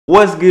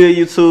What's good,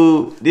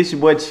 YouTube? This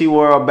your boy Chi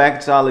World back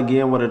at y'all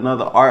again with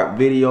another art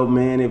video,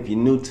 man. If you're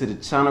new to the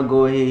channel,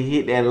 go ahead,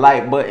 hit that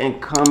like button,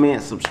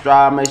 comment,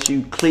 subscribe. Make sure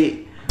you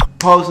click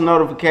post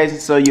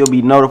notifications so you'll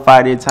be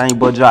notified every time your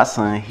boy drops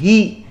some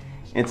heat.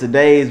 In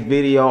today's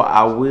video,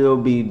 I will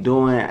be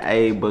doing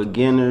a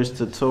beginner's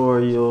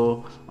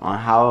tutorial on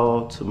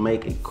how to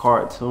make a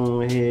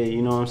cartoon here.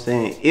 You know what I'm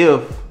saying?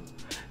 If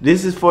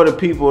this is for the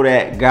people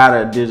that got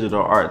a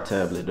digital art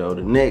tablet, though.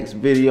 The next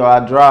video I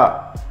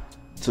drop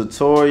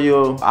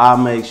tutorial, I'll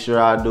make sure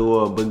I do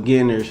a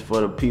beginners for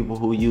the people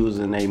who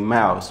using a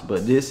mouse,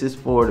 but this is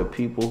for the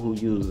people who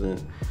using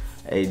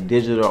a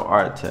digital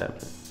art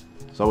tablet.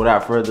 So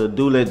without further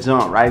ado, let's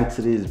jump right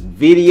into this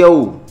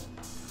video.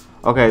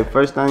 Okay,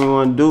 first thing you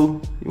want to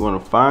do, you want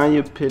to find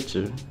your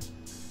picture,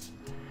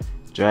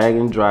 drag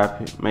and drop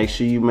it. Make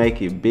sure you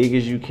make it big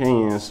as you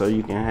can so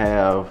you can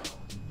have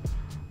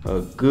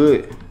a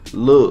good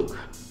look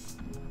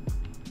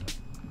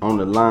on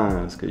the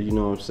lines, because you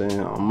know what I'm saying,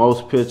 on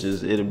most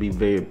pictures it'll be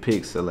very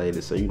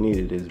pixelated, so you need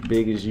it as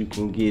big as you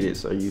can get it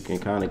so you can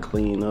kind of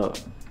clean up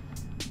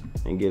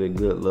and get a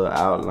good little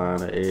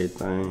outline of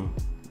everything.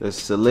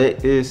 Let's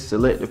select this,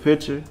 select the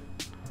picture,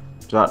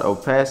 drop the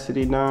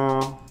opacity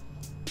down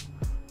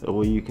so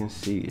where you can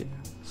see it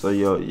so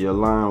your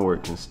line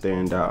work can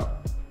stand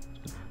out.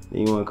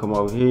 Then you want to come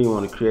over here, you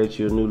want to create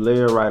your new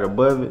layer right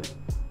above it,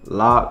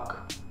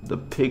 lock the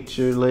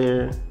picture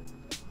layer.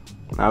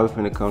 Now we're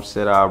finna come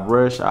set our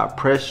brush, our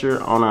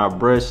pressure on our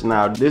brush.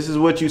 Now this is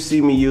what you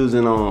see me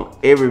using on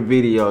every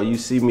video. You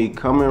see me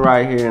coming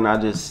right here and I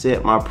just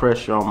set my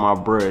pressure on my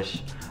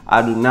brush.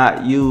 I do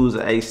not use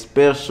a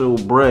special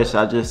brush,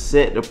 I just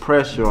set the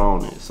pressure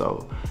on it.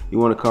 So you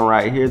wanna come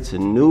right here to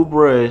new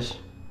brush,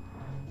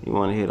 you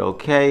wanna hit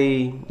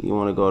OK, you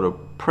wanna go to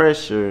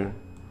pressure,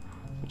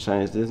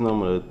 change this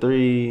number to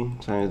 3,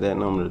 change that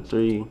number to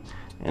 3.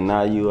 And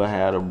now you will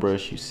have the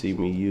brush you see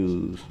me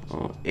use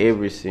on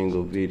every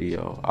single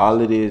video.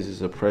 All it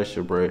is a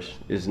pressure brush.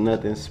 It's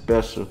nothing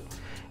special.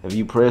 If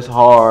you press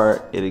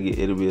hard,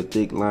 it'll be a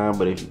thick line,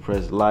 but if you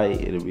press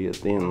light, it'll be a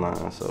thin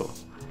line. So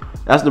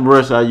that's the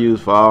brush I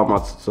use for all my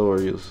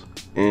tutorials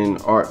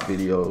and art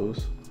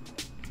videos.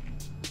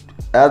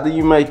 After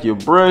you make your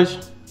brush,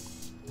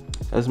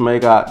 let's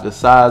make out the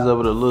size of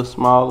it a little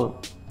smaller.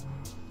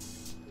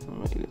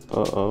 Make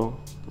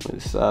the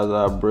size of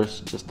our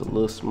brush just a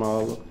little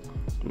smaller.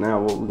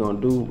 Now what we're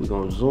gonna do, we're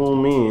gonna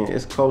zoom in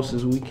as close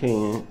as we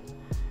can,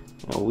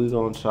 and we're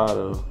gonna try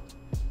to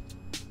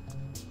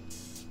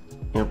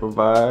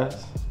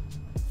improvise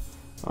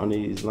on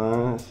these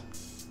lines.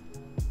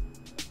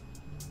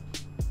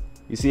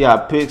 You see how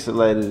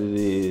pixelated it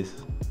is?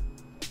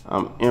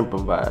 I'm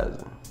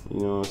improvising,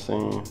 you know what I'm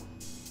saying?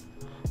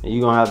 And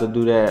you're gonna have to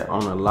do that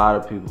on a lot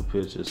of people's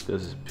pictures,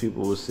 because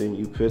people will send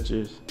you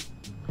pictures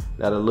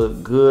that'll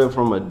look good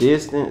from a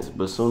distance,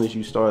 but as soon as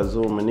you start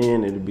zooming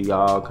in, it'll be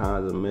all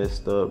kinds of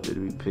messed up,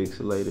 it'll be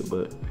pixelated.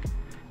 But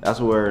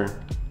that's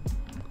where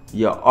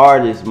your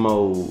artist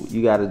mode,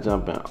 you gotta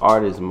jump in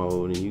artist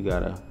mode, and you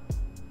gotta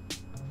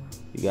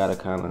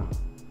kind of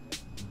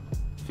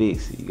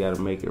fix it, you gotta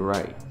make it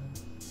right.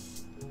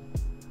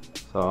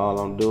 So all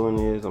I'm doing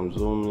is I'm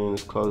zooming in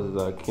as close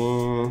as I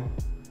can,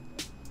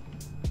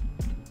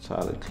 try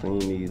to clean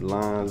these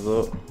lines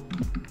up,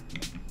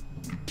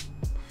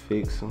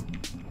 fix them.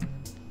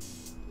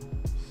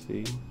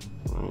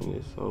 Bring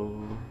this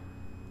over.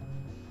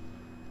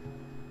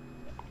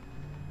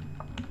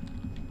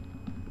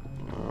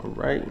 All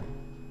right.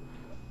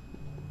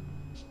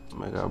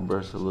 Make our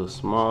brush a little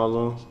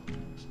smaller.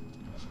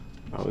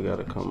 Now we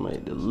gotta come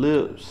make the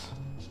lips.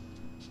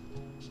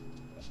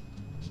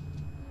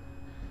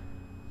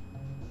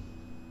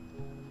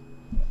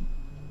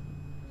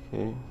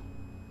 Okay.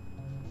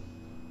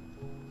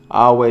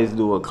 I always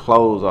do a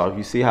close off.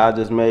 You see how I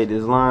just made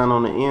this line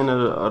on the end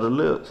of the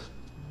lips?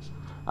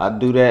 I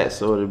do that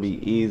so it'll be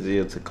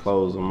easier to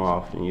close them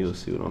off, and you'll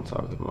see what I'm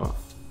talking about.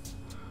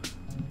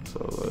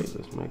 So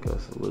let's make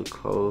us a little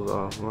close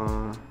off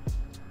line.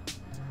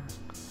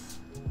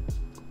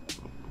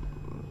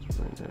 Let's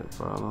bring that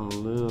part on the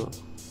lip.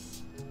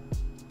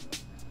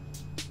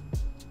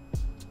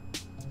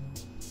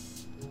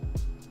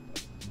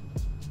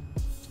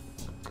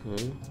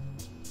 Okay.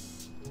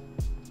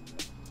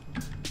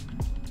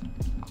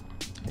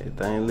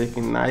 Everything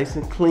looking nice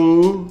and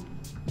clean.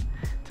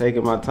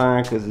 Taking my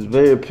time because it's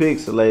very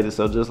pixelated,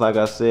 so just like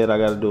I said, I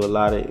got to do a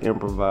lot of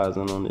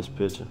improvising on this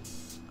picture.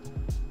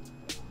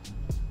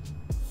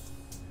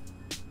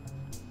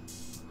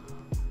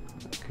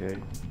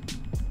 Okay.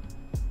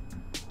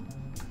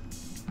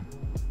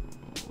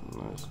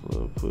 Nice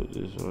little, put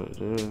this right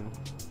there.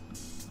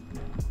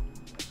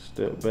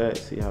 Step back,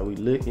 see how we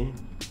looking.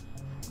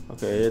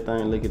 Okay,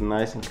 everything looking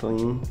nice and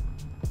clean.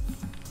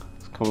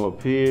 Let's come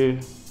up here.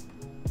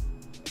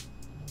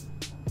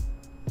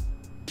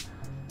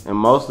 And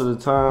most of the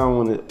time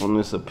when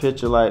it's a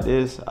picture like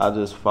this, I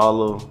just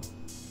follow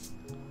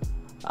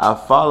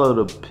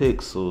the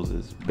pixels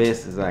as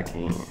best as I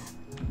can.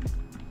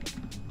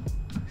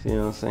 See what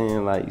I'm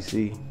saying? Like, you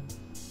see,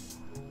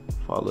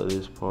 follow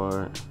this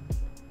part.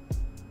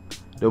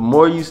 The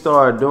more you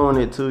start doing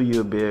it too,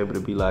 you'll be able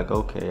to be like,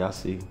 okay, I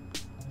see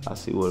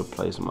where to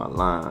place my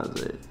lines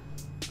at.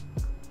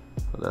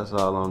 So that's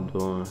all I'm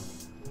doing.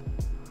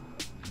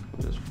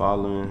 Just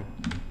following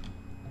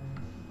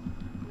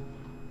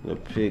the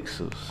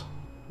pixels,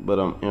 but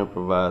I'm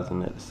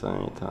improvising at the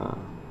same time.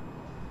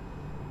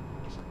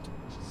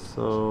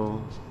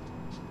 So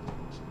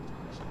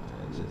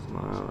add this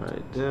line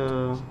right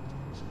there.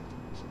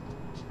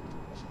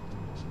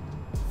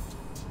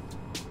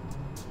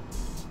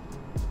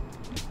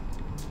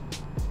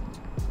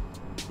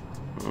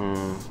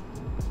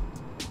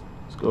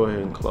 Let's go ahead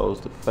and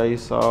close the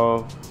face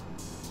off.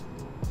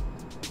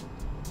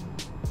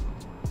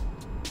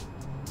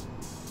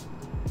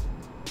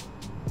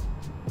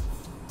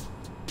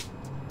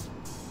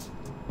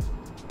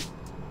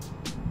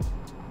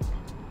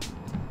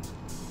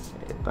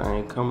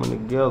 Everything coming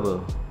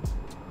together.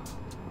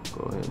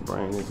 Go ahead and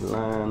bring this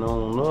line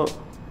on up.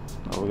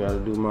 Now we gotta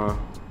do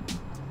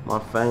my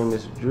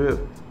famous drip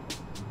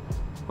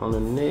on the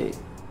neck.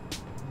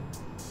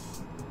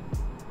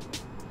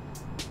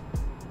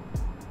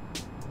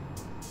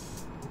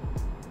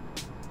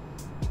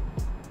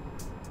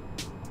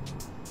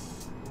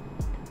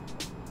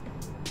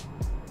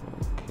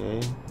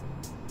 Okay.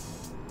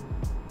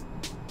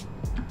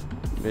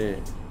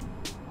 Bet.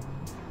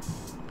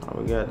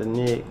 We got the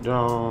neck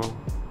drawn.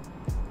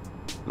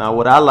 Now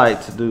what I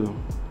like to do,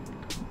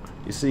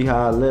 you see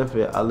how I left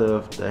it? I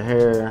left the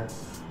hair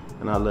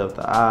and I left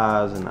the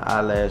eyes and the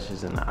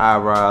eyelashes and the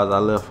eyebrows. I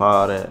left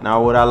all that.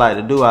 Now what I like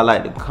to do, I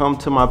like to come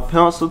to my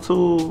pencil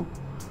tool,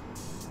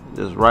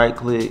 just right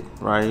click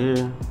right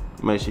here.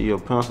 Make sure your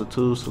pencil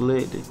tool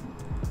selected.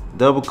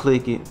 Double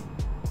click it.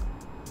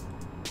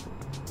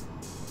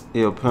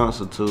 Your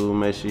pencil tool,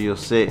 make sure your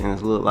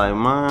settings look like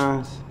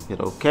mine.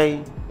 Hit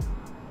OK.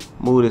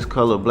 Move this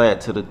color black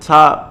to the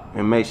top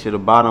and make sure the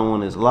bottom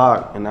one is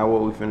locked. And now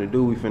what we finna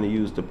do, we finna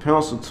use the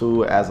pencil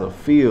tool as a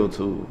fill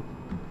tool.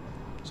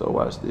 So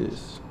watch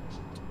this.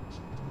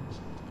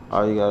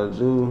 All you gotta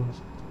do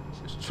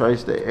is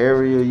trace the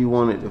area you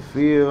want it to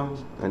fill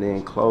and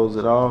then close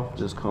it off.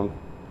 Just come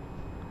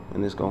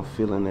and it's gonna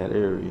fill in that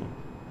area.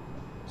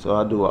 So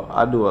I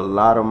do a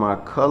lot of my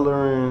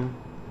coloring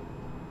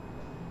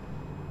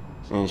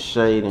and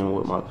shading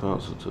with my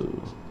pencil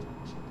tool.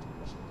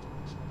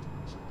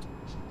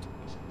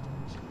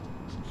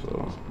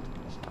 So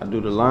I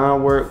do the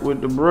line work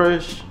with the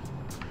brush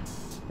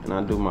and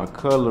I do my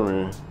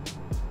coloring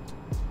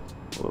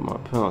with my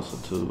pencil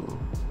tool.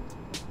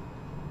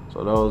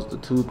 So those are the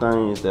two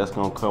things that's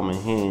gonna come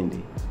in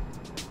handy.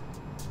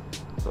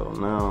 So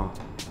now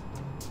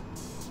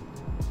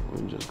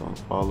we're just gonna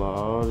follow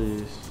all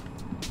this.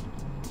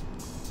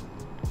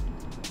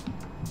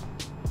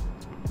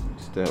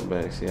 Step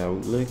back, see how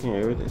we looking,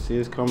 everything. See,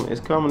 it's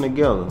coming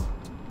together.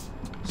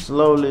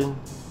 Slowly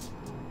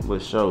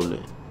but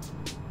surely.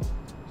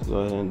 Let's go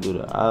ahead and do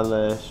the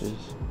eyelashes.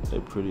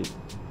 They're pretty.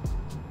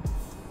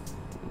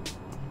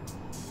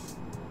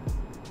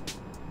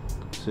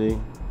 See?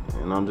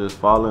 And I'm just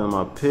following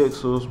my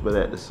pixels, but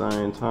at the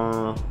same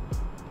time,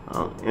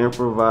 I'm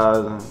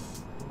improvising.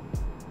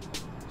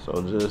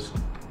 So just,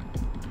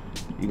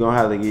 you're gonna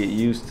have to get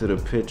used to the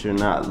picture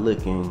not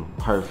looking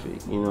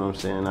perfect. You know what I'm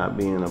saying? Not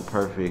being a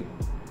perfect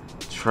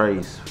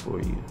trace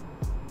for you.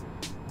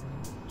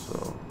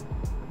 So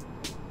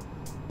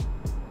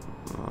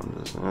I'm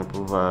just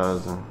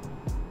improvising.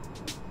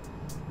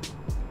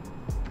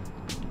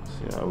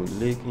 See how we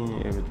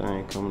licking,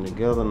 everything coming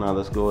together. Now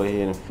let's go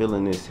ahead and fill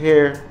in this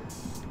hair.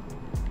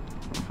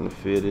 I'm gonna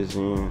fill this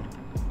in.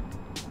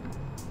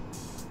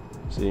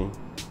 See,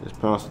 this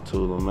pencil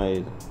tool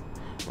amazing.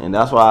 And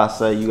that's why I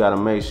say you gotta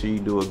make sure you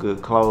do a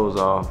good close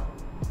off,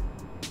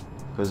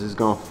 because it's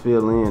gonna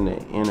fill in the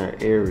inner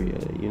area,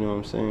 you know what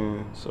I'm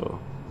saying? So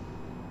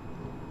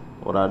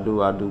what I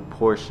do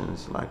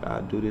portions. Like I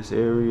do this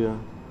area,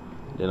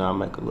 then I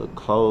make a little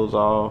close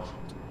off,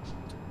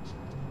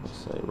 let's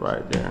say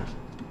right there,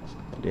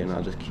 and then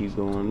I just keep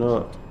going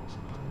up.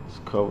 Let's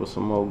cover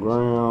some more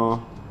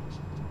ground.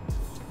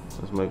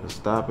 Let's make a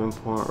stopping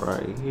point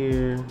right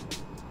here.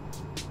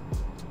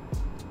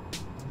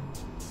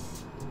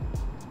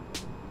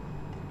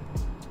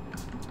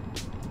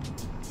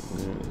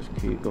 And just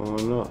keep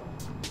going up.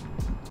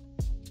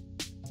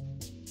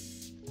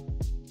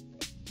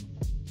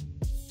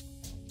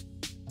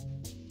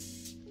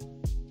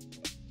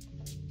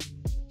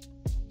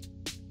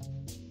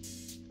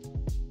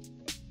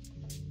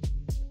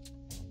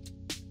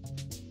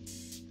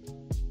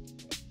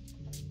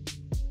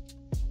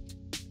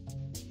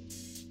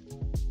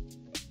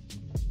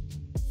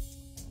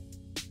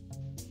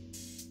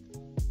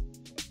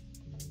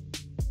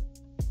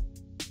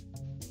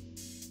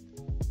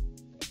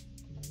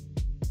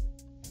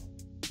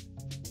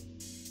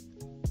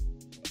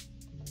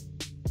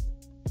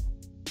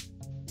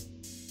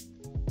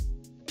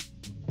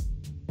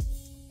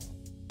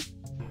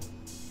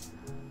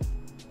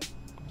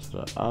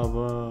 The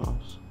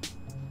eyebrows.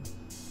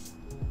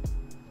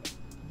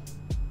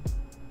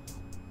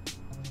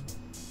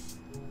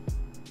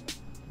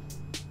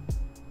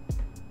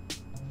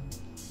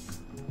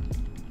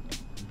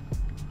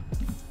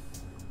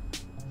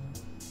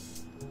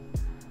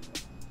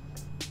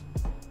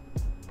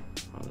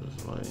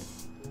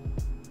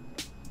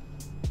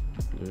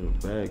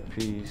 back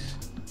piece.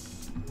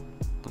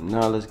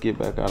 Now let's get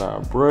back out our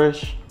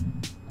brush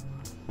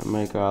and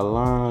make our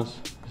lines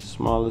as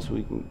small as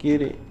we can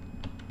get it.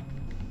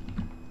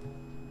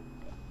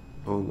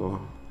 We're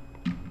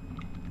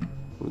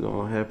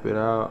gonna help it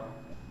out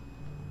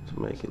to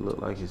make it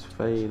look like it's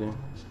fading.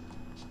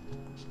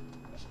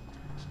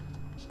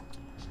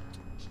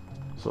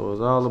 So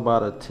it's all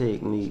about a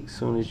technique. As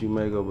soon as you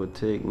make up a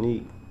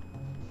technique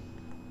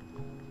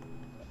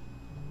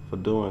for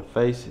doing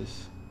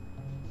faces,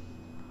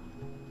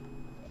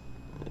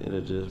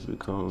 it'll just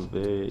become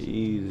very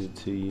easy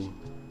to you.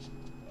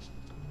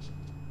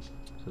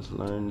 Just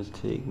learn the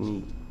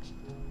technique.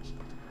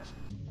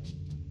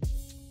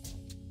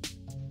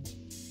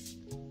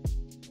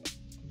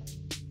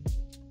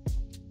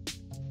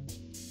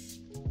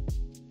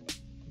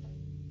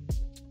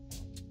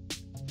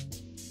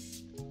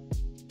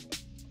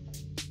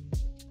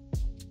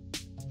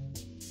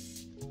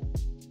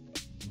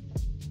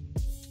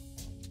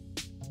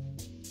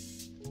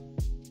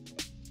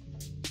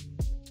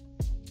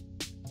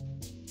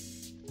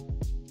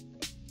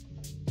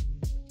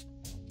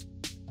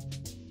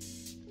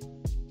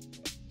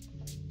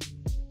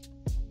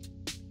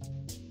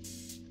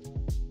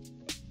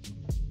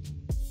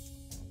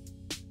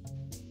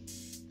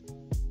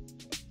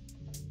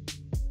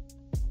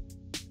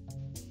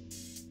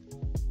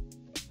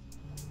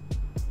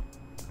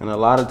 And a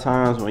lot of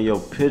times when your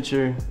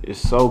picture is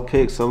so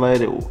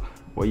pixelated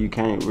where you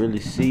can't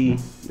really see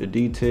the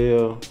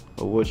detail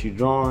of what you're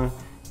drawing,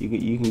 you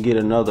can get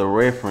another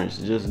reference.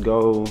 Just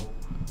go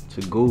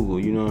to Google,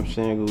 you know what I'm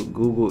saying?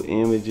 Google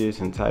images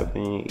and type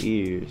in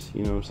ears,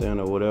 you know what I'm saying?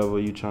 Or whatever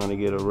you're trying to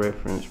get a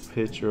reference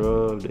picture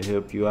of to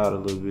help you out a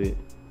little bit.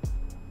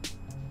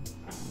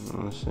 You know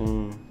what I'm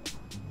saying?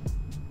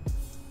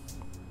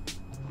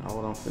 Now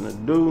what I'm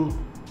finna do,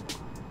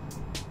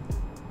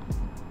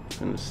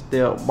 and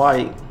step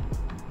bite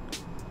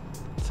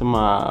to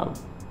my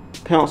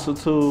pencil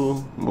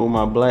tool, move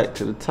my black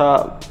to the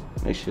top,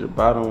 make sure the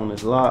bottom one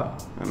is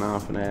locked, and now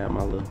I'm finna add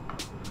my little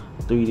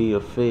 3D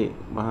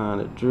effect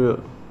behind the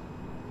drip.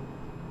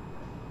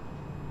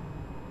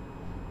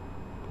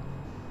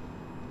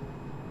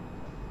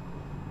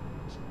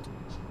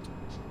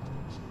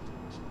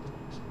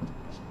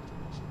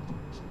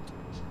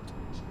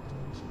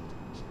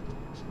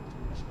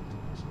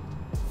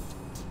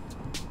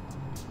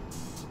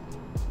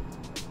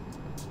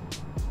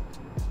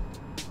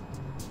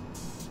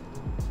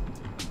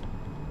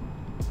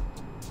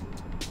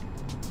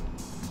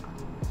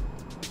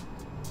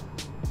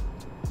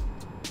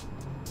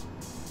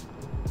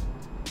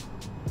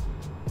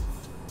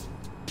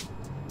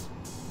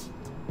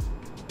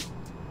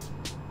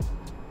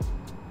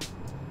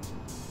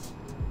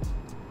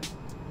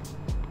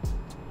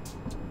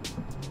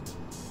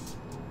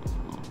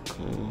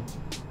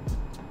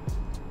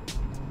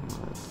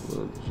 Nice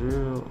little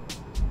drill.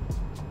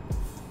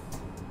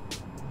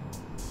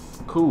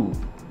 Cool.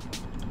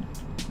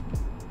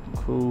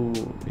 Cool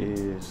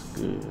is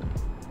good.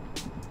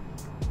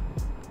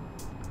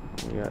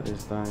 We got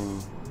this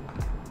thing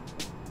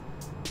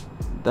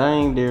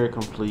dang near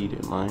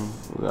completed, man.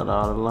 We got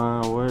all the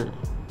line work.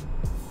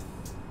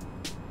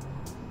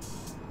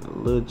 A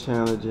little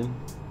challenging,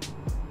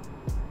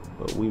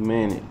 but we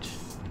managed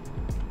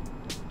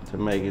to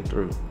make it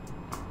through.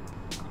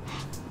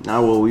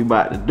 Now what we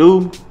about to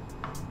do,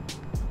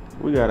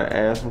 we gotta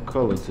add some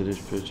color to this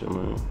picture,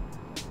 man.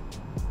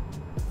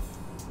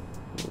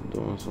 We're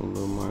doing some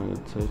little minor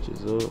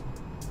touches up.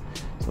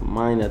 Some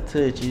minor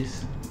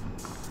touches.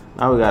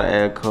 Now we gotta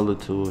add color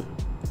to it.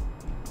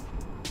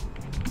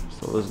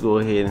 So let's go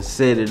ahead and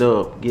set it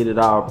up, get it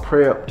all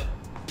prepped,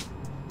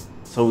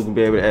 so we can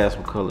be able to add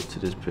some color to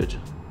this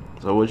picture.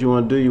 So what you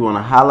wanna do, you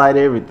wanna highlight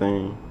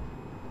everything.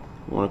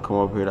 You wanna come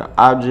up here to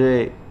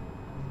Object,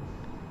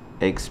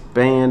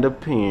 Expand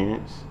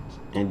Appearance,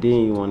 and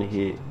then you wanna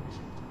hit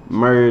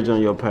Merge on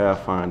your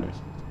Pathfinder.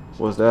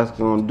 What that's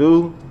gonna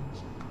do,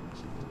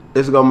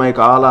 it's gonna make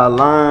all our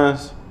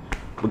lines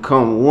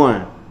become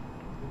one.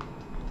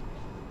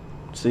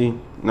 See,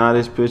 now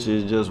this picture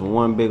is just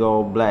one big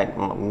old black,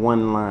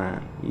 one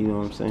line, you know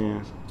what I'm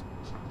saying?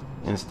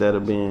 Instead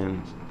of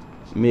being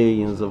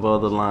millions of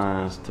other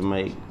lines to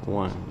make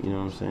one, you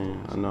know what I'm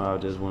saying? I know I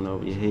just went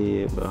over your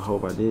head, but I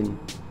hope I didn't.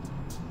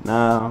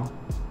 Now,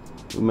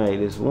 we made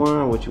this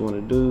one. What you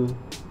wanna do,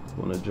 you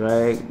wanna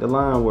drag the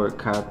line work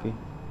copy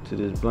to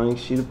this blank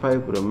sheet of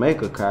paper to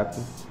make a copy,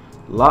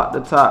 lock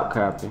the top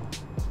copy,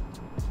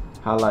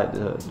 highlight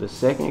the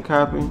second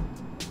copy,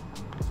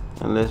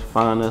 and let's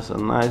find us a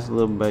nice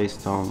little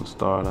base tone to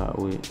start out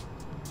with.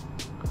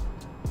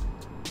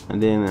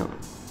 And then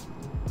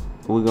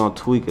we're gonna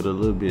tweak it a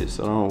little bit,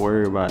 so don't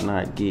worry about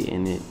not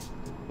getting it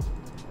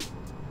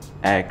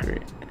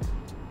accurate.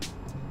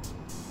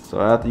 So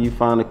after you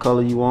find the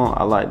color you want,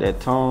 I like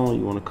that tone,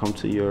 you wanna come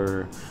to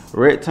your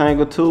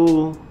rectangle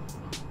tool,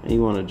 and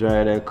you wanna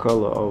drag that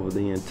color over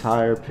the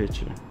entire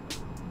picture.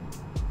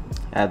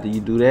 After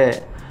you do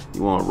that,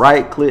 you wanna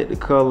right click the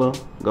color,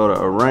 go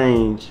to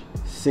Arrange,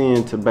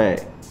 Send to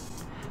Back.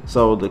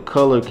 So the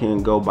color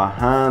can go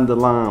behind the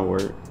line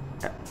work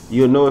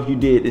you'll know if you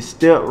did this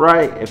step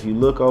right if you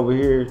look over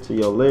here to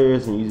your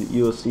layers, and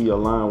you'll see your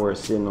line where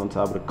it's sitting on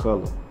top of the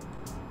color.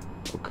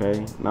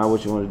 Okay, now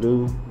what you want to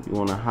do, you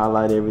want to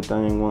highlight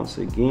everything once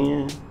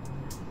again,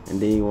 and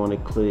then you want to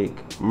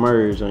click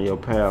merge on your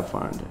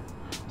pathfinder,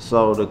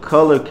 so the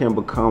color can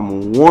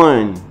become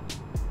one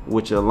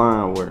with your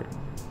line work.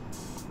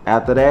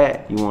 After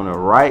that, you want to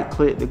right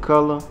click the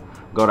color,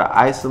 go to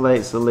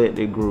isolate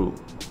selected group,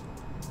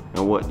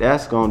 and what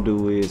that's going to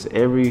do is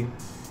every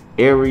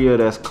area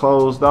that's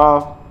closed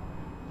off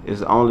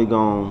is only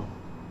going to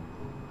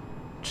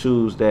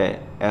choose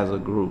that as a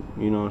group.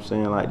 You know what I'm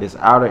saying? Like this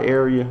outer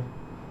area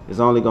is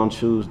only going to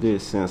choose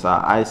this since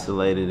I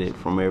isolated it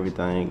from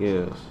everything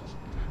else.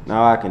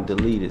 Now I can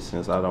delete it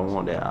since I don't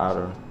want that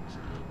outer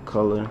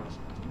color.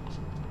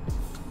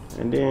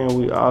 And then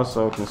we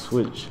also can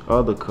switch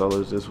other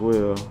colors as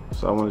well.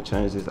 So I want to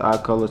change this eye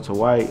color to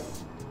white.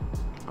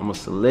 I'm going to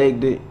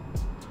select it,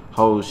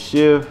 hold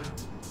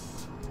shift,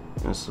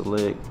 and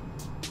select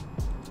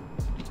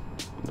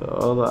the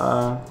other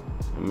eye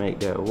and make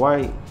that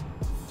white.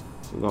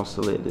 We're going to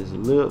select this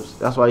lips.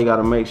 That's why you got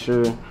to make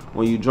sure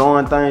when you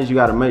drawing things, you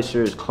got to make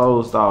sure it's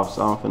closed off.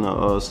 So I'm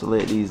finna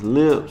select these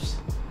lips.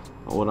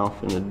 And what I'm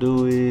finna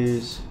do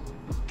is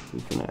we're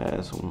finna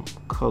add some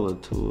color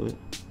to it.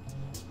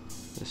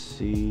 Let's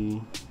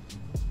see,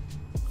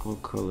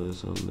 what color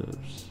is her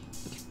lips?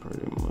 It's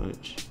pretty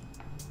much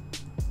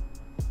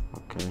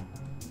okay.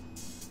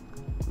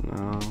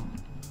 Now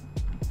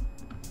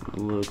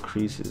little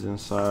creases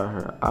inside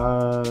her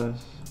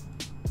eyes.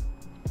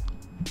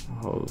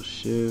 Hold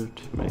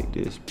shift, make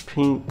this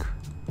pink.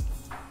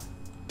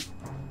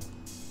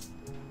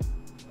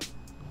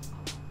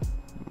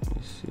 Let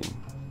me see.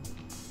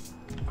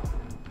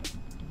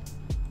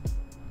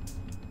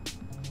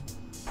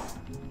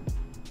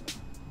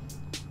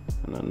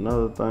 And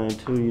another thing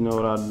too, you know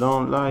what I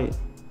don't like?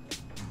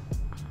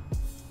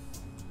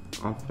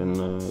 I'm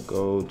finna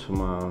go to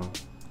my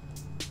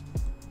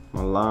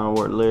line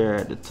work layer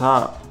at the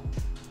top.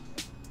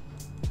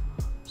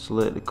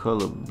 Select the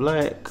color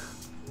black.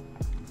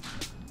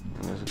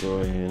 Let's go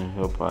ahead and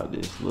help out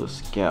this little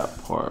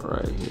scalp part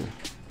right here.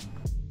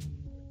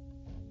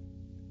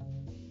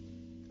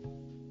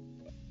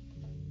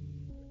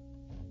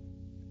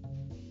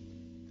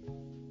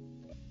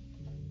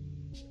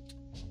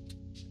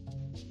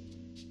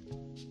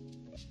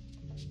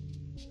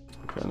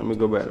 Okay, let me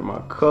go back to my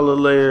color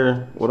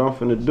layer. What I'm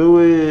finna do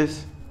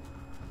is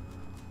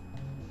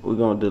we're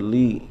gonna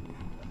delete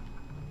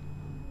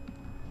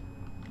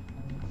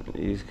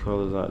these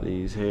colors out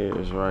these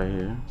hairs right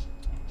here.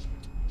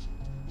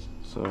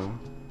 So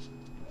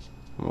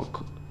I'm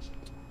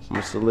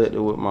gonna select it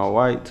with my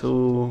white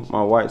tool,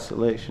 my white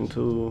selection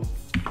tool,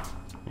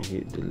 and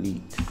hit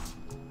delete.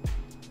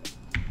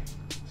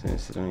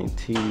 Since it ain't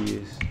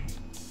tedious,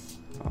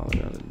 all I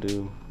gotta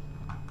do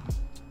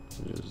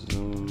is just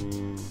zoom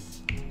in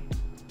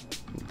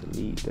and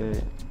delete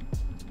that.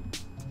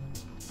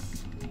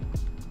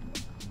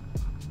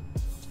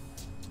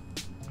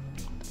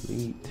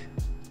 Delete.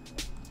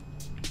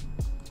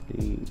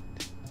 Delete.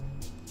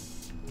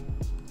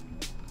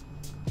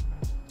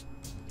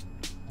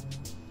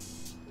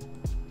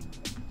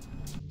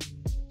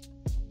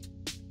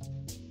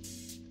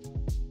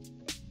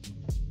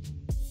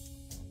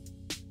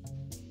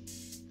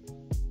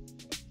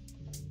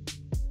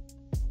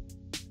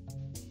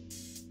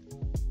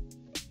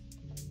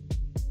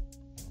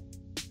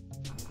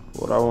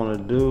 What I want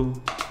to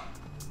do,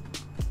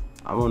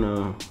 I want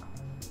to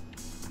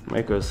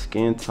make her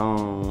skin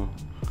tone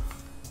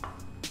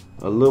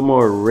a little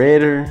more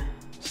redder.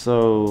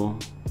 So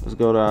let's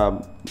go to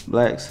our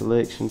black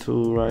selection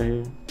tool right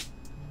here.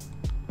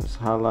 Let's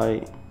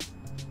highlight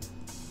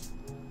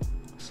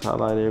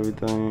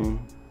everything.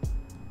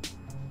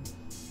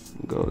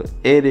 Go to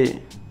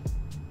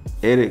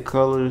edit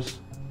colors,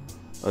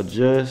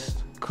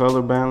 adjust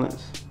color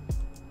balance,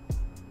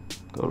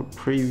 go to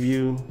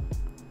preview.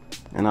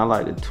 And I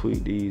like to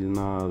tweak these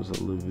knobs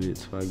a little bit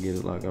so I get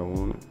it like I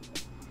want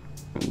it.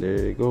 And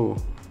there you go.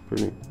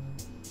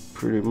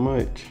 Pretty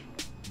much.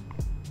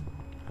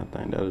 I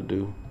think that'll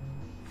do.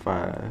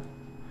 5.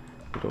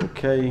 Hit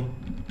OK.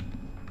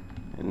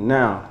 And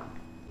now,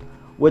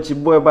 what your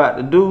boy about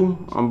to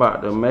do, I'm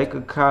about to make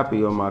a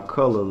copy of my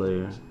color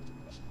layer.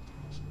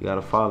 You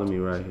gotta follow me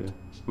right here.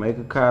 Make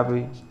a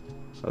copy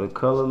of the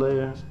color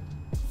layer.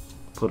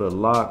 Put a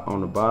lock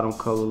on the bottom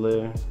color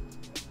layer.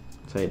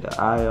 Take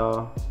the eye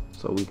off,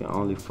 so we can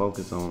only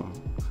focus on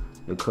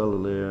the color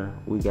layer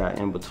we got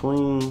in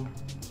between.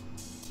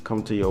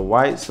 Come to your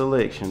white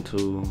selection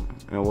tool,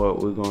 and what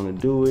we're gonna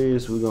do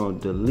is we're gonna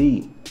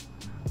delete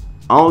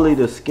only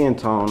the skin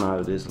tone out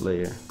of this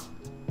layer.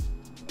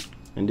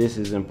 And this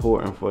is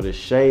important for the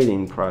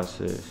shading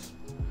process.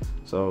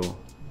 So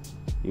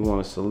you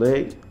wanna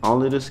select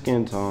only the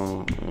skin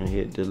tone and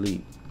hit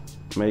delete.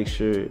 Make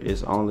sure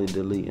it's only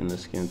deleting the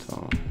skin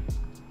tone.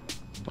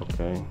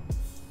 Okay,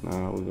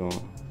 now we're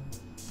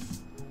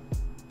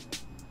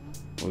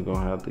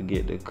gonna have to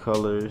get the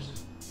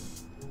colors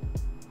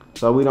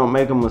so we don't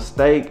make a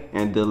mistake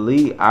and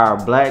delete our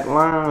black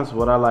lines,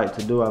 what I like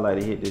to do, I like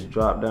to hit this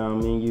drop down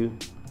menu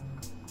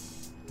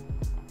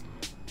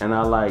and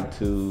I like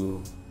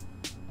to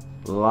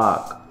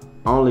lock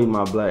only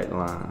my black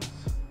lines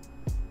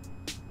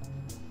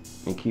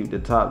and keep the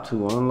top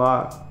two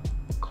unlocked.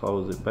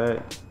 Close it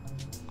back.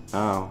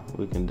 Now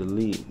we can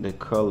delete the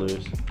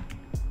colors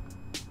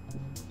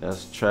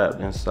that's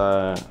trapped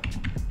inside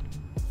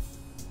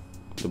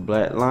the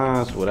black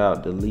lines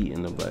without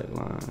deleting the black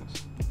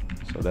lines.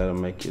 So that'll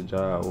make your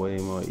job way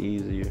more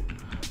easier,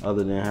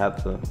 other than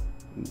have to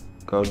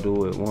go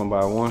do it one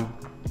by one.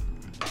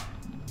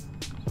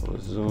 So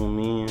let's zoom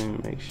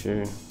in, make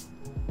sure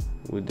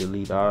we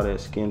delete all that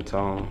skin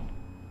tone.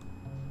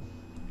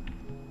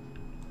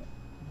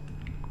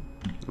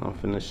 And I'm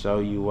finna show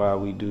you why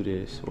we do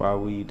this, why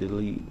we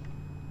delete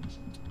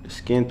the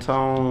skin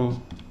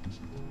tone,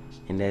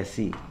 and that's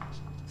it.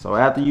 So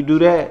after you do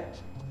that,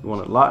 you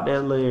wanna lock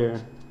that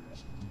layer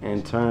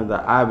and turn the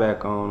eye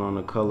back on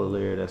the color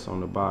layer that's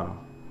on the bottom.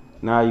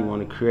 Now you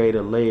want to create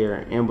a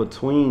layer in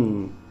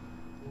between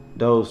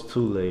those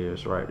two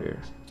layers right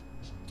there.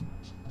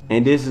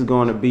 And this is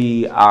going to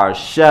be our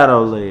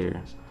shadow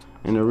layer.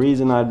 And the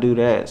reason I do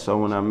that, so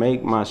when I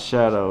make my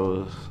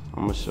shadows,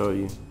 I'm going to show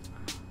you.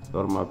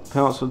 Go to my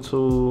pencil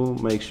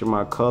tool, make sure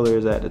my color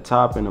is at the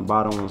top and the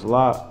bottom one's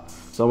locked.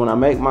 So when I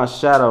make my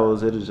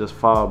shadows, it'll just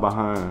fall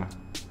behind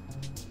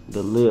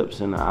the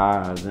lips and the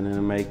eyes, and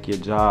it'll make your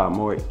job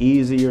more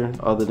easier,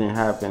 other than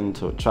having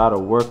to try to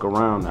work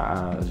around the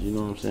eyes. You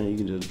know what I'm saying? You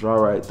can just draw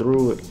right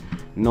through it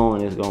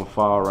knowing it's gonna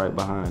fall right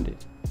behind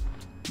it.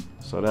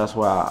 So that's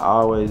why I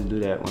always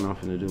do that when I'm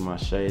finna do my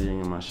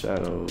shading and my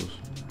shadows.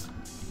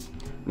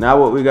 Now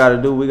what we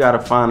gotta do, we gotta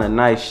find a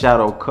nice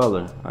shadow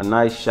color, a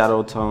nice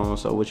shadow tone.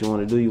 So what you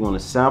wanna do, you wanna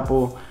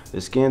sample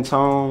the skin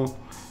tone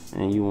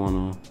and you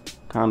wanna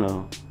kind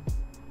of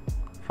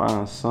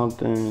find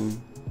something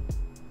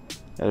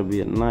that'll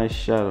be a nice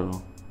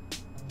shadow.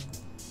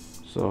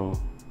 So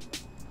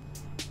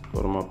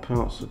go to my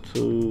pencil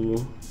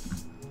tool,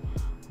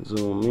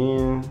 zoom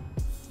in,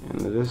 and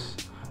this,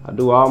 I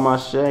do all my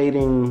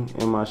shading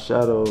and my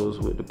shadows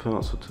with the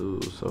pencil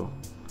tool. So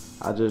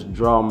I just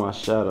draw my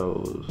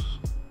shadows.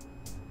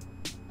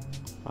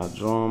 I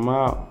draw them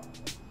out.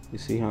 You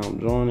see how I'm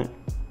drawing it?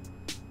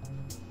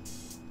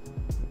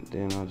 And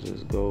then I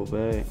just go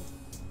back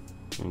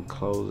and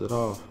close it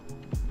off,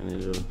 and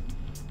it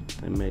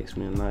makes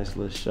me a nice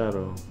little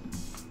shadow.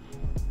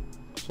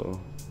 So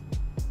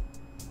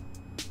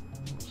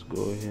let's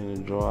go ahead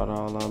and draw out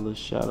all our little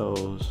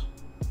shadows.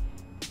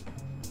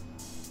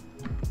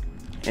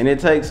 And it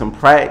takes some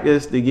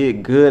practice to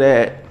get good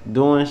at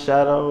doing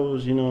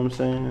shadows, you know what I'm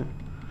saying?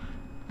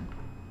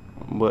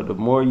 But the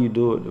more you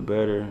do it, the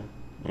better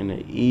and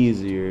the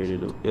easier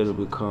it'll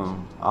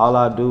become. All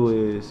I do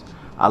is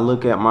I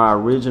look at my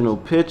original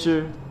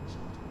picture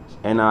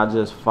and I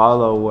just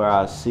follow where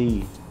I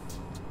see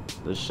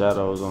the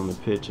shadows on the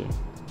picture.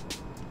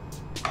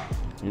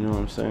 You know what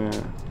I'm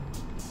saying?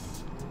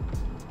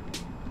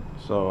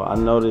 So I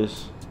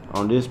notice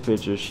on this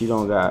picture she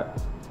don't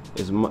got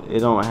it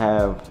don't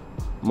have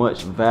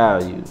much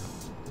value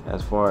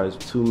as far as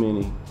too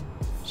many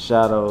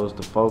shadows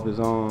to focus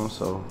on.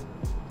 So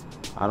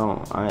I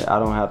don't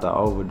have to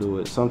overdo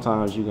it.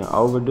 Sometimes you can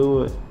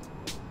overdo it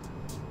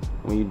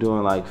when you're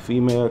doing like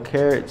female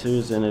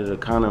characters, and it'll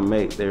kind of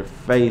make their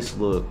face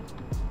look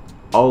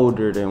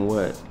older than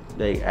what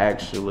they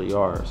actually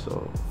are.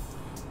 So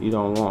you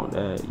don't want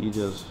that. You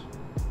just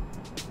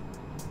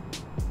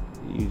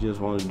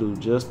want to do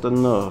just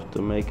enough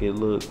to make it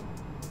look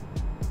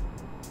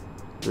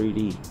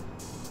 3D.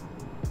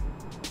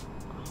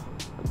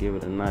 I'll give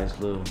it a nice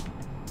little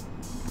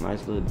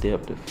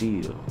depth of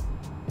field.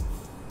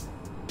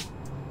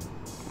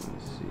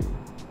 Let's see.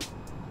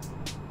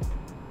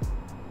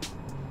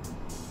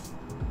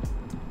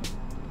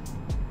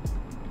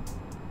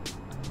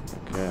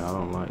 Okay, I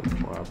don't like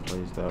where I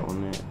placed that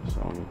one at,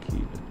 so I'm gonna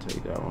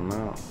take that one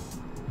out.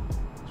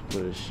 Let's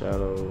put a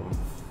shadow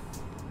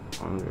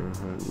under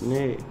her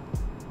neck,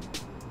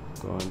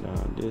 going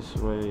down this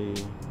way.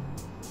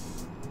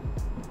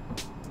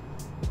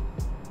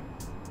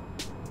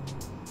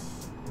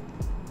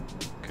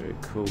 Okay,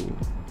 cool.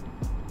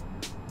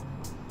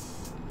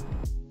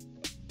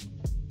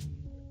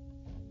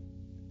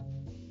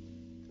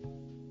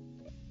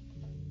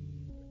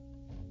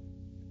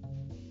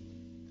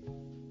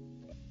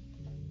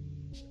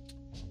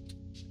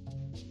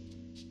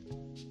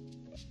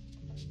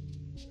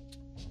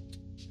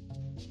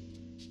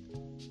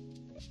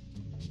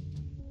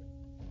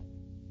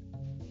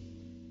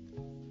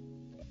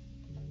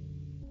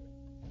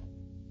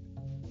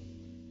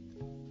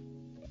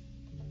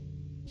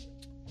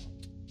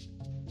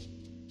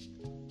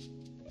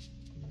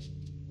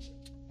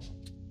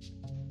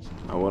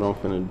 Now what I'm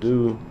finna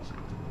do,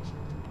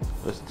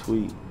 let's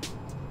tweak.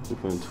 We're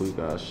finna tweak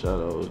our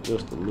shadows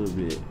just a little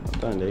bit. I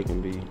think they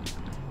can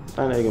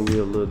be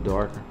a little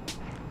darker.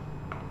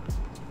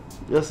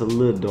 Just a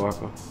little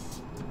darker.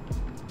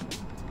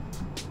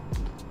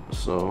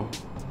 So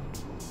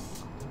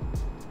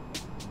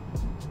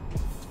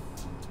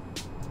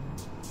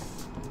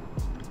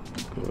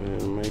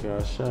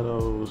our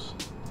shadows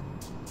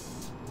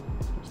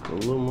just a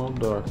little more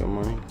darker,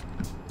 man.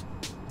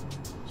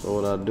 So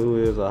what I do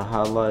is I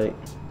highlight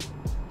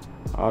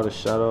all the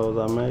shadows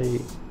I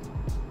made.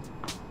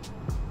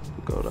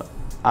 Go to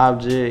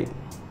Object,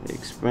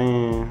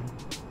 Expand,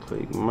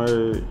 click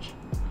Merge.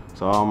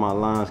 So all my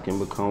lines can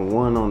become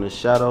one on the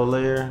shadow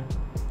layer.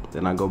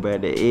 Then I go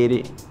back to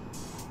Edit,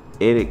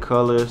 Edit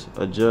Colors,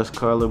 Adjust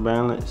Color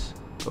Balance,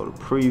 go to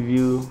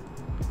Preview,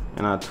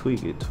 and I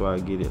tweak it till I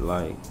get it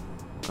like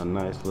a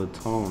nice little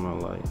tone I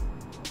like.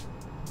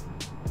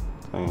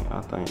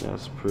 I think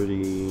that's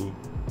pretty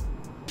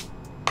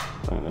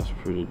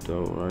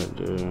dope right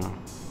there.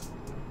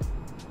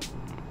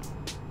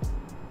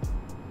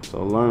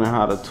 So learning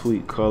how to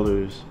tweak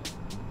colors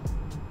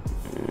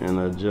and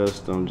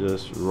adjust them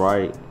just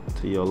right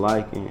to your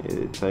liking,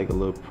 it take a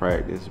little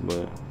practice,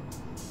 but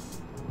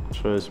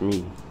trust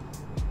me,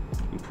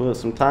 you put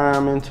some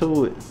time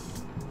into it,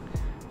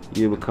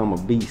 you become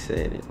a beast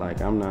at it.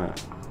 Like I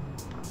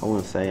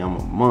wouldn't say I'm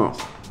a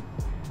monster,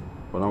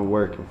 but I'm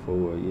working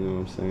for it, you know what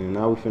I'm saying?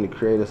 Now we finna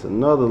create us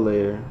another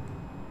layer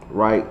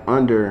right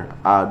under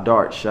our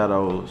dark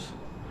shadows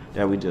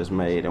that we just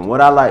made. And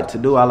what I like to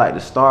do, I like to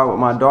start with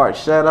my dark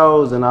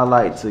shadows and I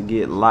like to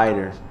get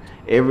lighter.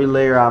 Every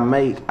layer I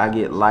make, I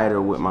get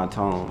lighter with my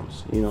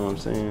tones, you know what I'm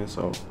saying?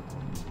 So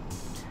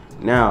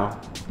now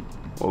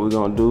what we're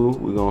gonna do,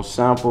 we're gonna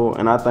sample,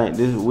 and I think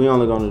this, we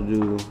only gonna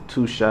do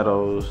 2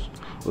 shadows.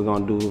 We're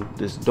gonna do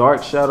this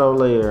dark shadow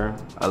layer,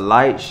 a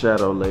light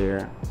shadow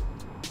layer,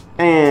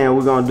 and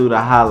we're gonna do the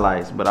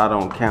highlights, but I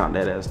don't count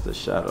that as the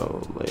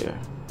shadow layer.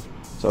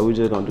 So we're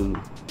just gonna do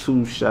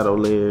 2 shadow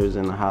layers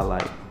and a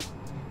highlight.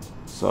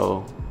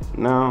 So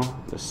now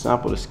let's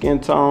sample the skin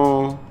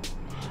tone.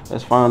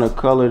 Let's find a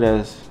color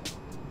that's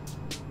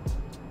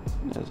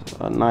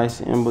a nice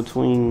in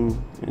between.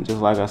 And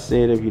just like I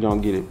said, if you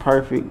don't get it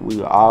perfect,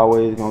 we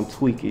always gonna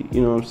tweak it,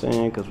 you know what I'm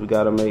saying? Because we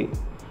gotta make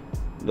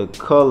the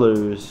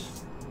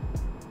colors,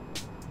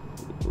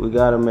 we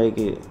gotta make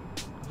it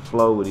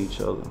flow with each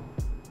other.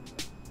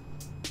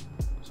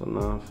 So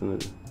now I'm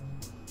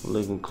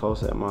looking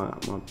close at my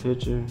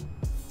picture,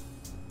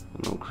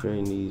 and I'm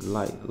creating these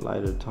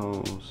lighter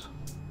tones.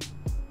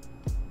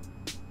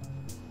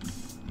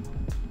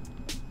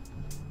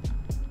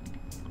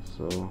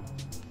 So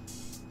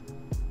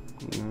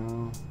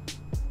now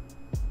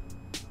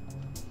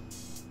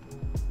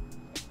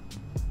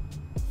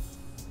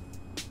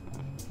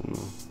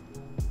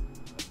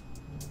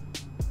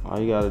all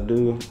you gotta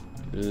do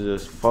is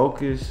just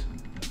focus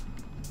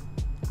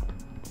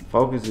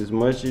as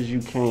much as you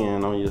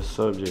can on your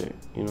subject,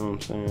 you know what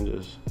I'm saying?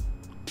 Just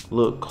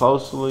look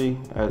closely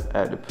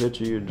at the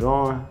picture you're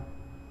drawing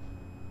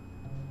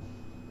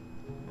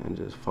and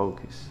just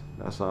focus.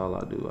 That's all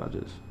I do.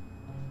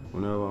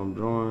 Whenever I'm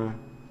drawing,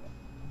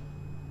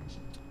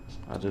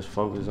 I just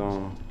focus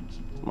on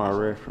my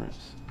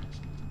reference.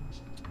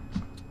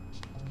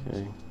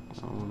 Okay,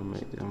 I'm gonna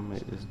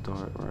make this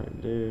dark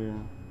right there.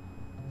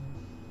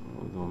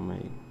 We're gonna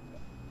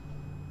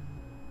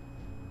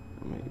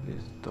make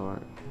this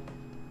dark.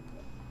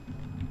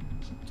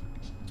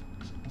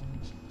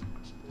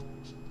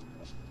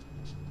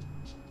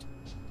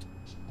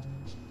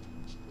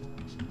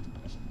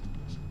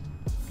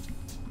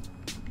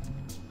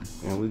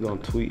 And we're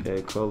gonna tweak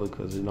that color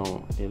because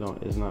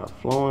it's not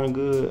flowing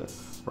good.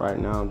 Right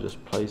now I'm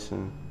just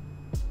placing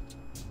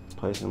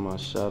my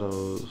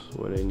shadows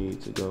where they need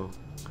to go.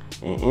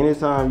 And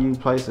anytime you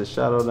place a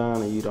shadow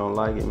down and you don't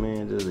like it,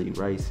 man, just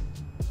erase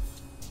it.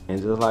 And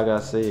just like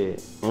I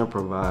said,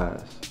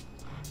 improvise.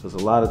 Because a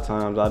lot of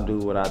times I do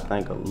what I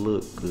think will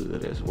look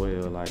good as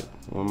well. Like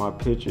when my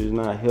picture is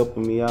not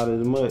helping me out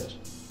as much,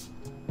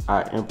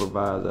 I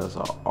improvise as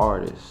an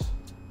artist.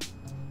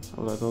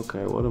 I'm like,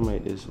 okay, what'll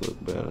make this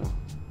look better?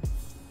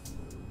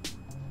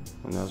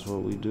 And that's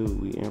what we do,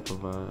 we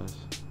improvise.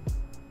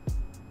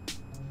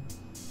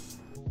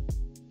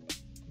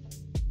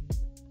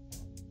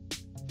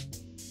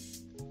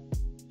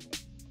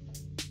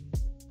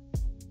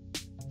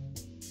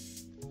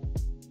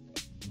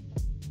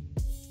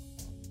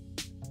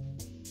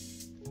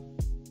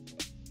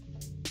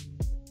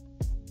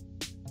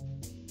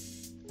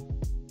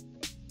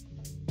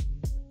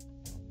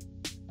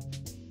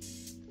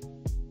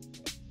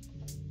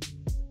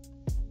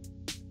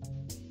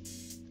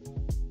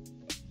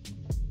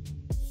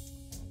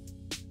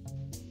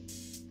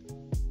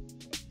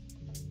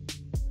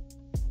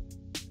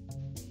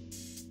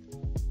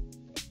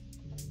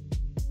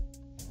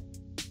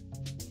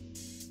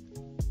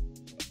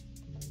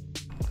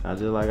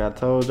 Just like I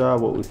told y'all,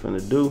 what we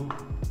finna do,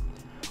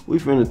 we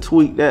finna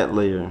tweak that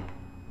layer.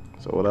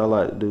 So what I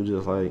like to do,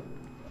 just like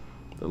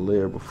the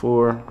layer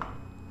before,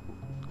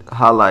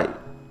 highlight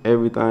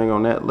everything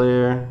on that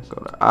layer,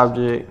 go to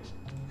Object,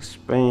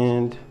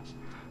 Expand,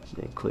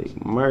 then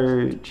click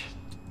Merge.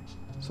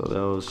 So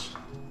those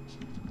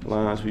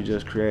lines we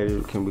just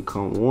created can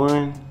become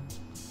one.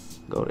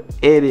 Go to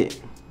Edit,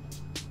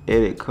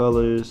 Edit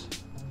Colors,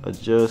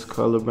 Adjust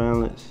Color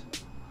Balance,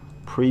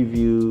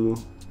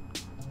 Preview,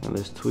 and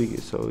let's tweak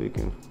it so it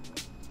can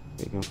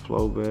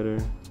flow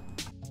better.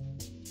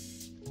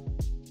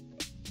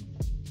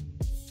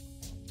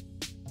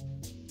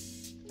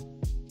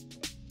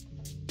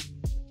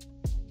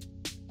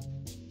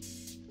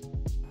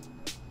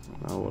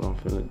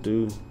 finna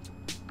do,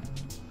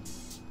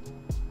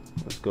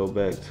 let's go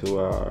back to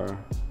our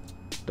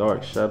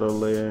dark shadow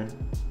layer,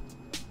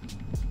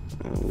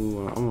 and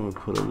I'm gonna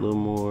put a little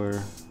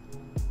more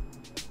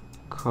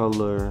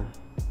color.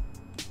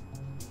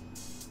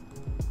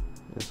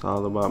 It's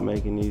all about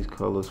making these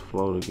colors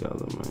flow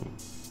together, man.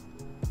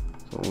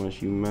 So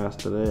once you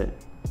master that,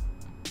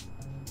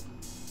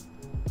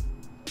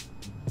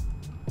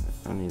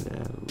 I need to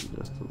add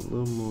just a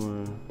little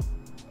more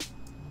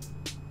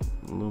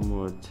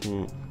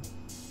tint.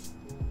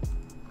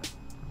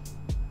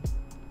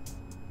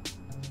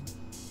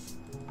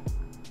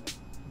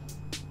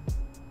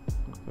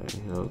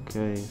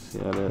 Okay, see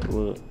how that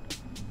look?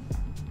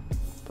 I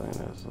think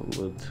that's a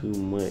little too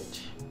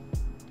much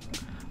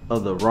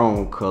of the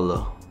wrong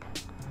color.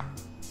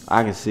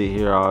 I can sit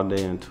here all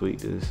day and tweak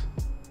this.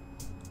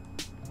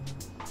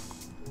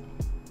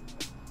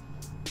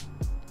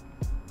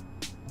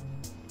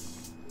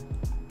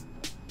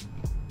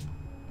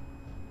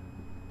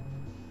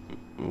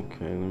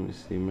 Okay, let me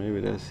see,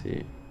 maybe that's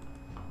it.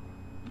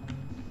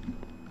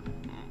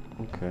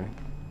 Okay,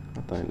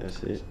 I think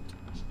that's it.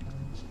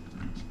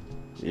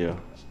 Yeah,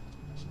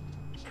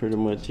 pretty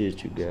much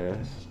it, you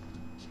guys.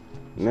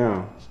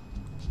 Now,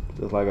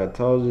 just like I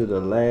told you,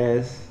 the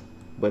last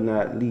but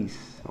not least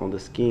on the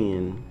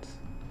skins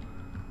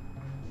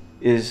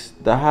is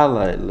the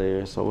highlight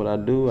layer. So what I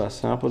do, I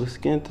sample the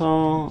skin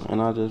tone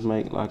and I just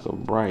make like a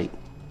bright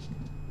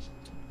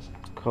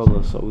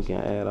color so we can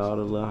add all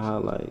the little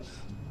highlights.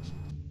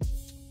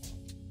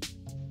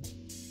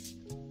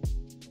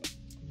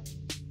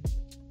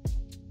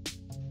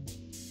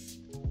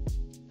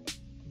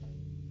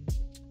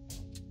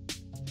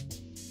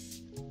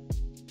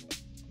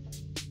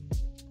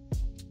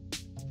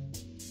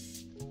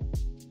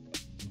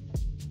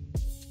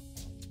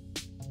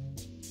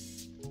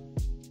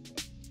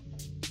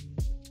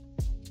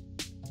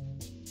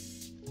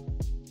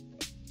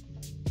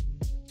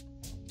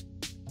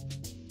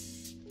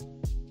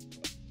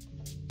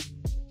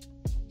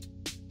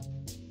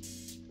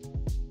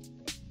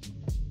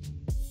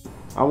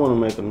 I want to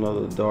make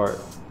another dark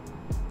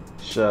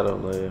shadow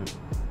layer.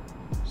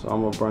 So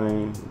I'm gonna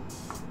bring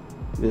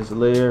this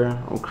layer,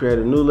 I'm gonna create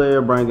a new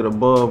layer, bring it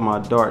above my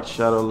dark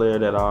shadow layer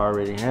that I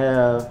already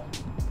have.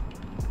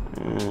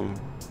 And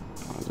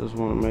I just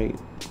want to make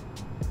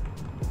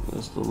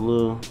just a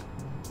little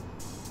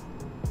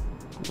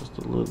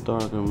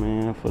darker,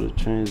 man, for the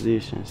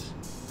transitions.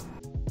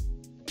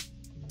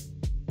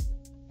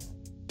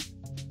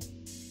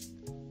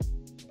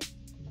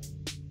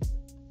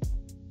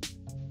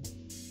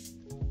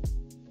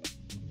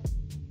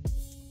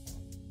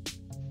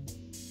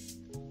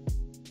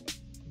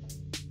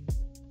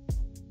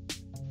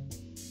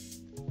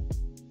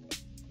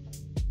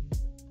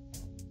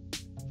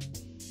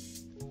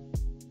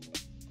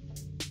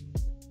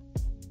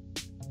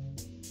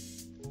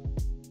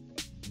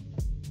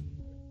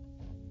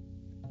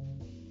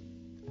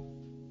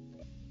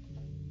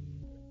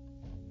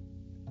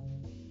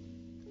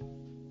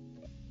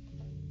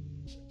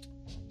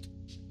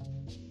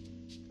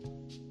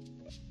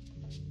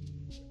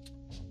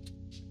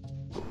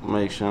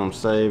 Make sure I'm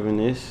saving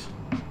this,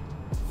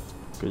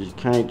 because you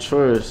can't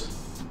trust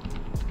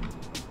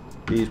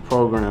these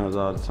programs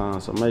all the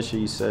time. So make sure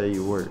you save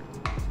your work.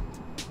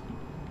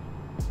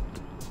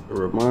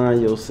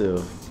 Remind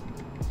yourself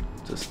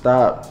to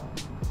stop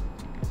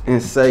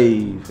and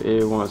save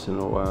every once in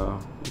a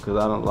while,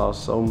 because I done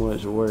lost so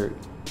much work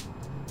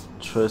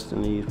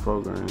trusting these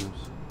programs.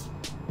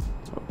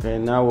 Okay,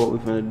 now what we're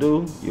finna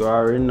do, you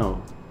already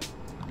know.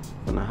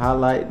 Gonna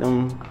highlight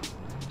them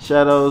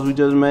shadows we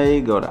just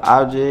made, go to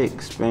object,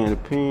 expand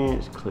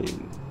appearance, click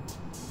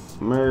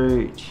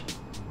merge,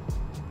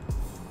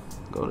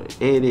 go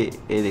to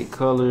edit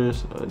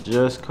colors,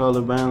 adjust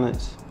color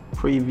balance,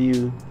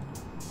 preview,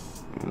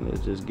 and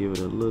let's just give it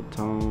a little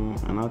tone.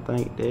 And I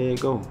think there you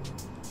go,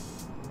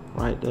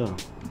 right there.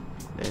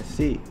 That's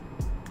it.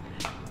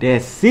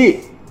 That's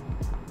it.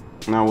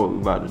 Now what we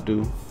about to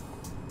do,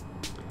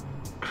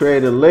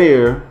 create a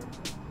layer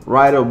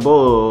right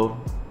above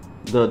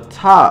the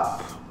top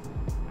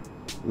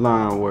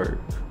line work.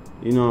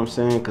 You know what I'm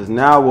saying? Because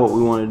now what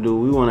we want to do,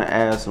 we want to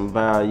add some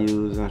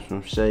values and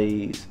some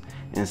shades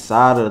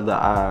inside of the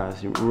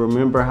eyes.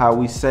 Remember how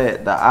we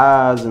set the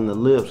eyes and the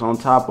lips on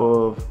top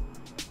of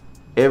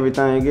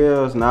everything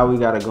else? Now we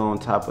got to go on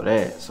top of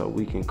that so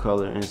we can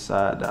color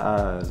inside the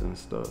eyes and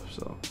stuff.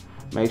 So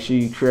make sure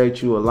you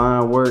create you a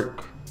line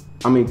work.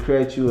 I mean,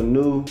 create you a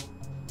new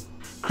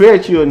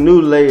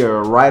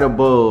layer right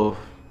above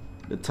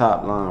the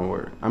top line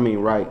work. I mean,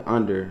 right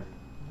under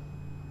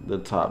the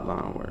top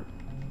line work.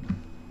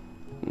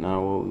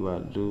 Now what we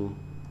about to do,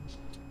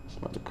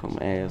 about to come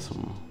add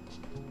some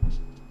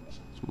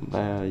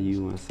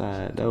value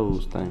inside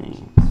those things.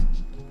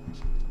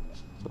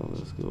 So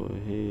let's go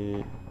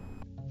ahead.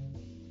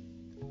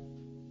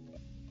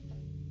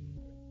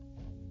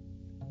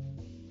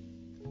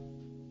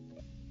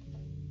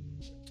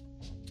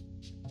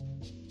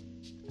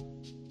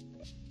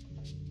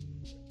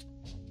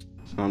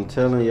 I'm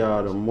telling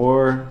y'all, the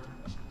more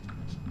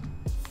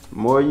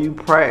more you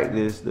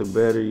practice, the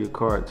better your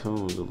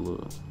cartoons will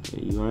look.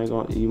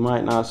 You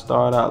might not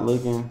start out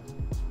looking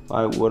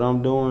like what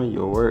I'm doing.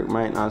 Your work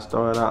might not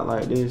start out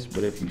like this,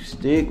 but if you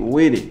stick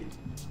with it,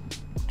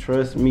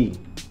 trust me,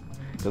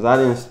 because I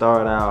didn't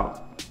start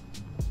out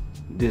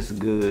this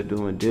good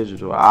doing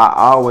digital. I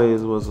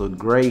always was a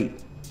great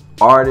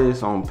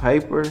artist on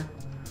paper,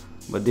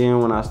 but then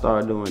when I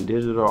started doing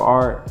digital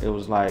art, it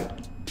was like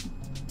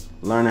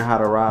learning how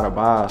to ride a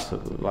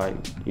bicycle, like,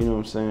 you know what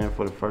I'm saying,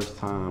 for the first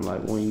time.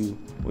 Like when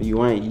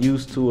you ain't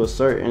used to a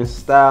certain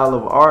style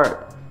of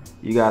art,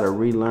 you gotta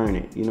relearn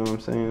it, you know what I'm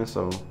saying?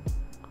 So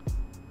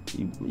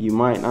you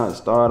might not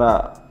start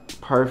out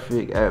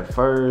perfect at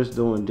first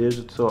doing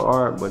digital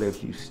art, but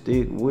if you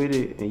stick with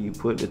it and you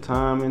put the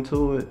time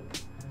into it,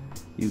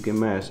 you can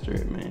master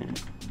it, man.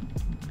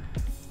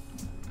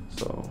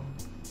 So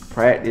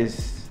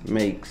practice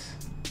makes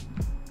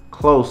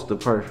close to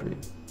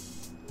perfect,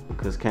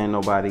 because can't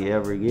nobody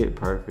ever get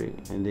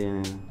perfect. And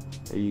then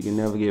if you can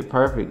never get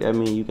perfect, that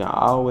means you can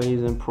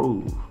always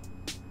improve.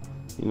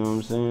 You know what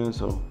I'm saying?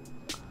 So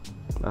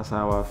that's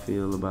how I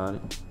feel about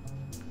it.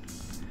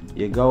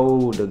 The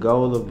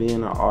goal of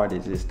being an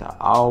artist is to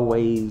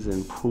always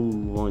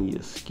improve on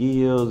your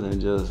skills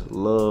and just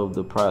love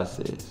the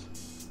process.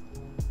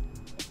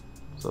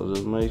 So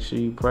just make sure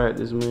you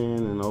practice,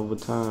 man, and over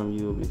time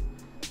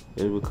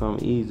it'll become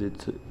easy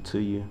to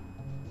you,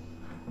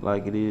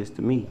 like it is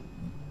to me.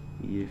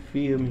 You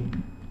feel me?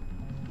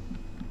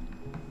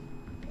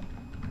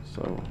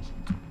 So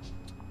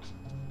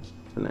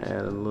I'm gonna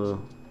add a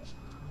little.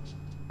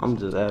 I'm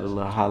just add a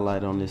little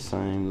highlight on this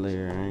same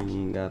layer. I ain't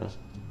even gotta.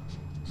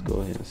 Let's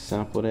go ahead and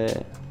sample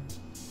that.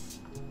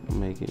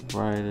 Make it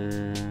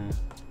brighter.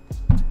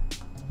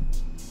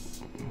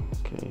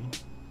 Okay.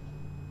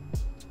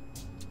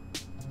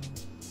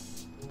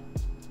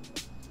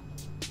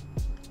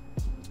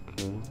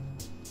 Okay.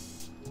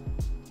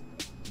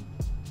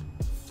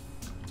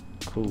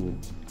 Cool.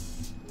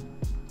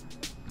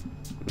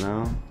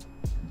 Now,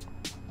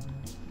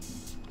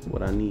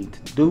 what I need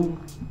to do,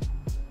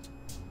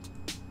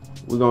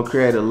 we're gonna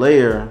create a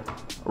layer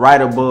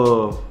right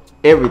above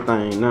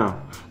everything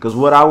now. Because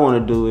what I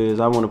want to do is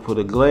I want to put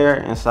a glare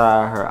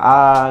inside her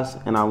eyes,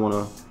 and I want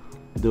to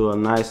do a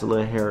nice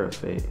little hair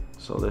effect.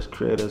 So let's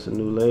create us a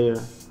new layer,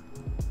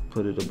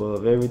 put it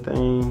above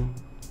everything.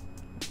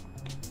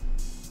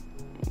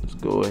 Let's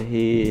go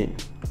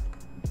ahead,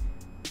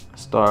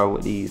 start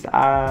with these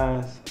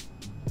eyes.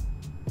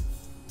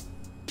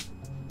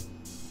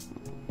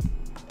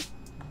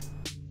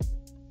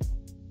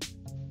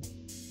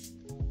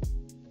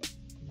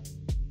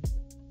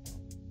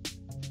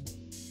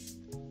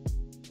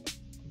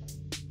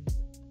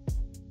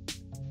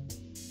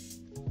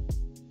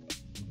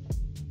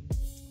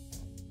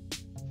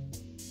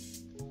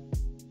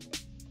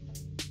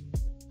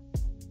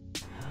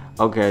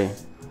 Okay,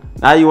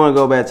 now you want to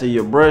go back to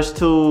your brush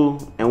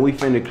tool, and we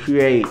finna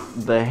create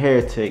the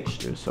hair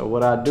texture. So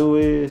what I do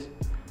is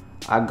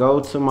I go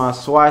to my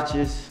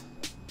swatches,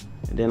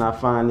 and then I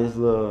find this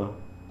little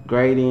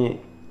gradient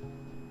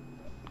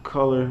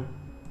color.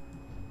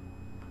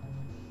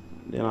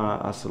 Then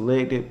I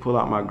select it, pull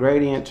out my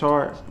gradient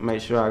chart,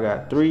 make sure I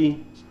got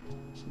 3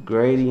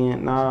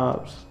 gradient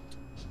knobs,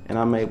 and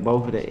I make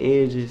both of the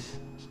edges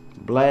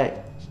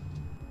black,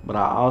 but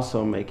I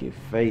also make it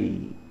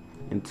fade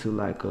into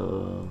like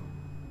a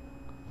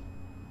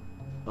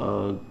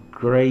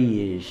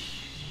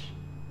grayish,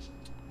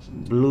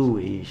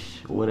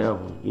 bluish,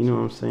 whatever. You know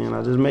what I'm saying?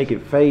 I just make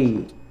it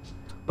fade,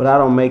 but I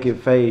don't make it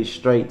fade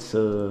straight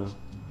to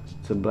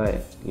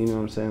black. You know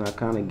what I'm saying? I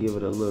kind of give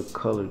it a little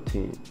color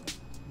tint,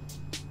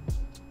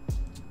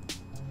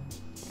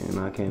 and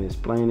I can't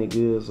explain it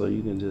good, so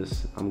you can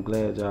just, I'm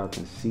glad y'all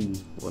can see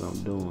what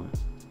I'm doing,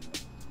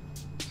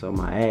 so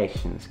my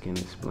actions can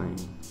explain.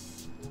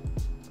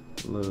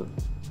 Look.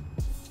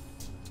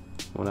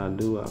 What I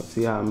do, I'll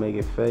see how I make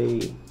it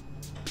fade,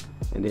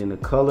 and then the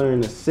color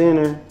in the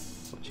center,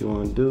 what you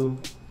want to do,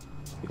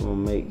 you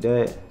want to make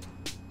that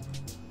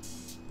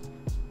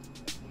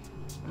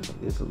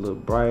it's a little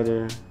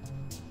brighter.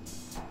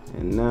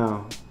 And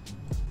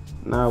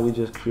now we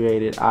just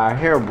created our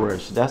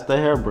hairbrush. That's the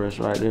hairbrush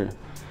right there.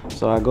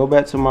 So I go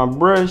back to my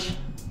brush,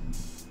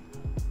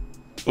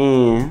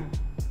 and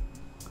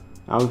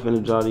now we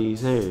finna draw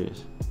these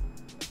hairs.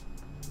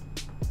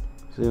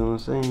 See what I'm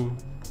saying?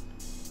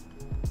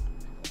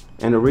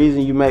 And the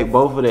reason you make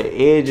both of the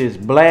edges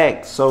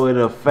black, so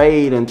it'll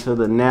fade into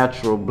the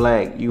natural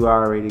black you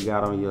already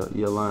got on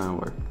your line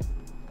work.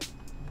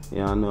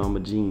 Yeah, I know I'm a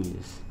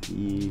genius.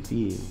 You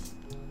feel me?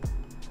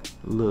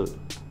 Look,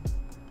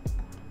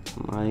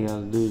 all you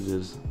gotta do is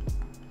just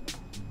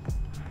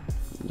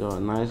draw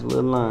a nice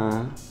little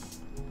line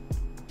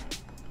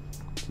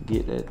to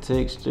get that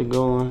texture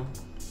going.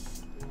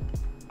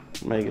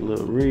 Make it look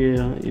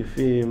real, you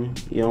feel me?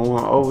 You don't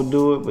want to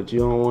overdo it, but you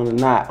don't want to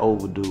not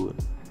overdo it.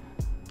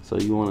 So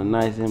you want a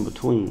nice in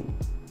between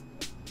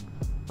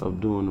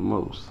of doing the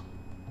most.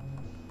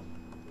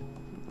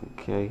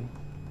 Okay.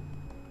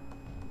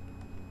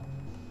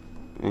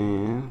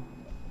 And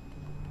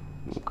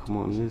we'll come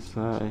on this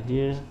side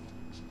here.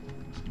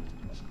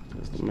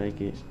 make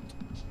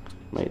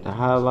the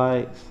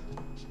highlights.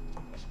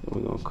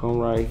 Then we're gonna come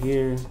right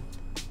here.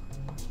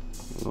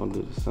 We're gonna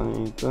do the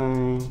same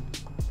thing.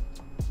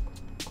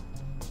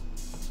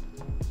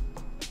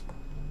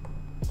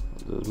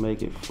 Just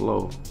make it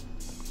flow.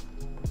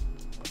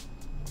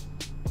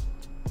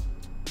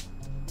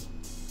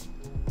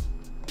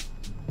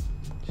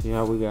 See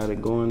how we got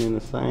it going in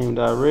the same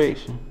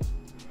direction?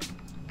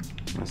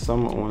 And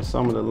when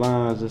some of the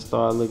lines just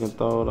start looking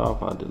thrown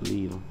off, I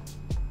delete them.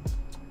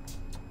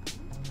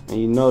 And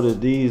you notice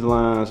these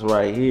lines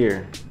right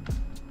here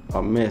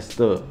are messed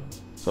up.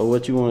 So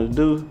what you want to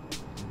do,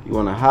 you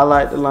want to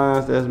highlight the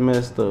lines that's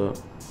messed up,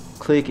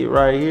 click it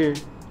right here,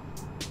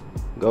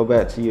 go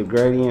back to your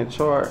gradient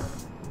chart,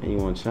 and you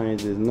want to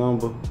change this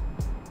number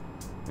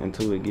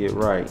until it get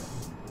right.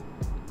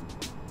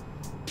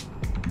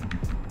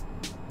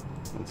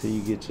 Until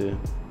you get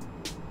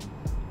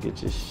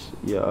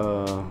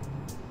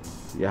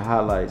your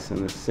highlights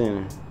in the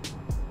center.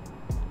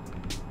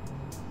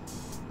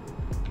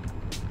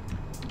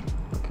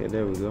 Okay,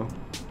 there we go.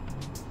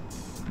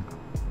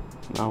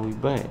 Now we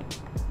back.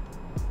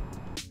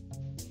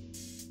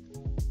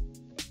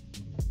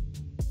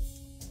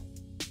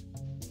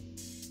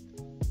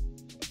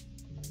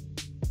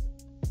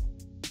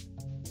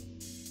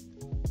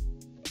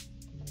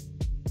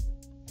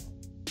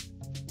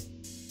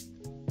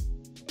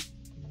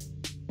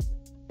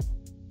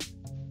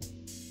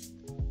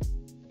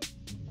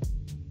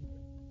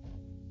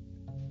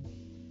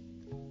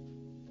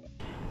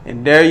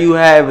 And there you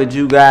have it,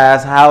 you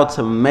guys, how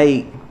to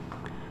make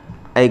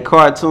a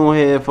cartoon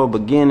head for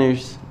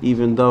beginners,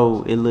 even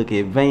though it look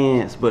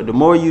advanced. But the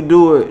more you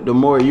do it, the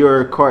more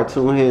your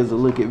cartoon heads will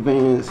look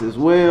advanced as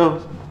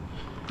well.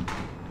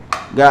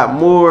 Got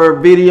more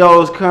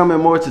videos coming,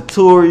 more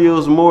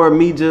tutorials, more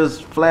me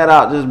just flat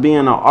out just being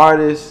an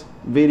artist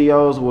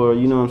videos where,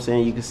 you know what I'm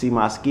saying, you can see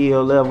my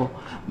skill level.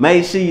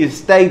 Make sure you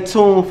stay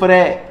tuned for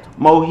that.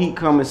 More heat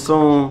coming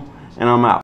soon, and I'm out.